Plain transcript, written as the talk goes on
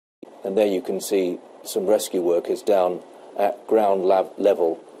And there you can see some rescue workers down at ground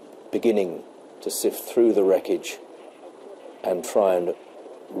level beginning to sift through the wreckage and try and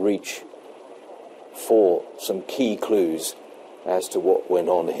reach for some key clues as to what went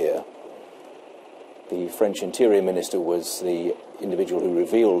on here. The French Interior Minister was the individual who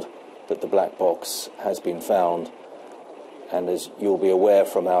revealed that the black box has been found, and as you'll be aware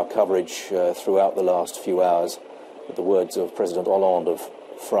from our coverage throughout the last few hours, that the words of President Hollande of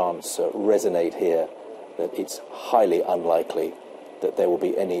France resonate here, that it's highly unlikely that there will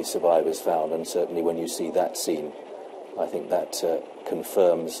be any survivors found, and certainly when you see that scene, I think that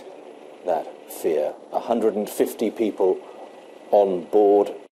confirms that fear. 150 people on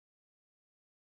board